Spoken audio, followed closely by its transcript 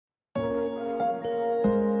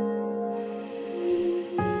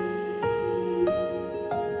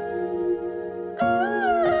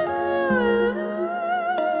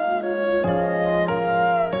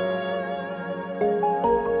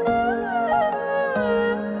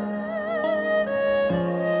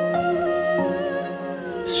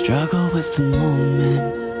struggle with the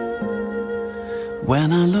moment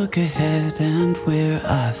when I look ahead and where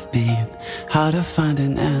I've been, how to find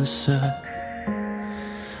an answer.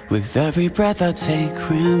 With every breath I take,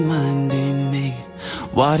 reminding me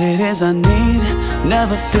what it is I need,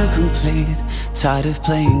 never feel complete. Tired of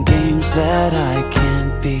playing games that I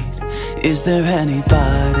can't beat. Is there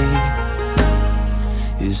anybody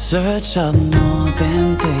in search of more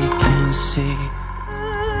than they can see?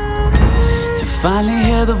 To finally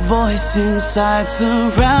hear the voice inside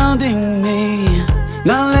surrounding me.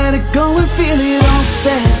 Now let it go and feel it all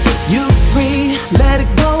set you free. Let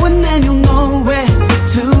it go and then you'll know where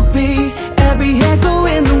to be. Every echo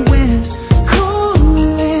in the wind,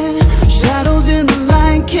 cooling. Shadows in the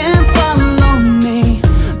light can't follow me.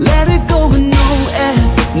 Let it go with no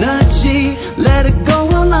energy. Let it go,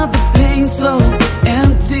 all of the pain so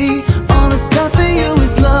empty. All that's left for you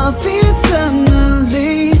is love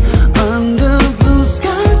eternally. Under blue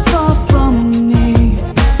skies far from me.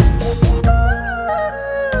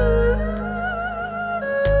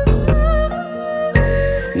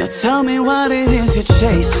 Now tell me what it is you're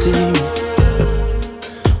chasing.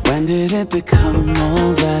 When did it become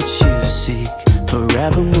all that you seek?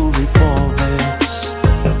 Forever moving forwards,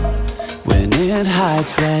 when it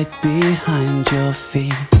hides right behind your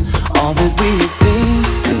feet. All that we have been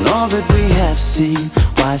and all that we have seen.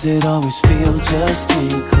 Why does it always feel just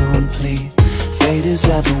incomplete? Fate is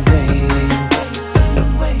ever waiting,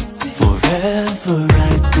 forever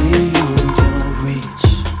right beyond your reach.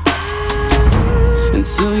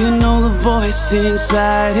 Until you know the voice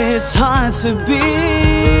inside, it's hard to be.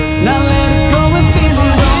 Now let it go and feel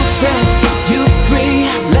it all set you free.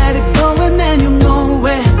 Let it go and then you'll know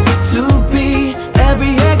where to be.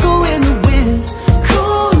 Every echo in the wind,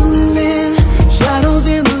 cooling. Shadows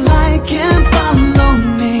in the light can't follow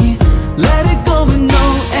me. Let it go with no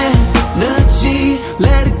energy.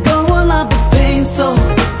 Let it go, all of the pain so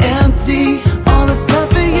empty. All that's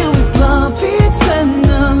left for you is love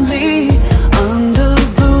eternally. Under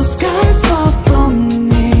blue skies far from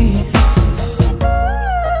me.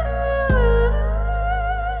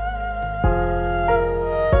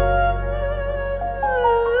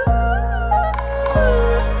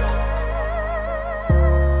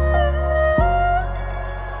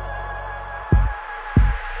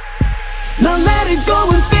 Now let it go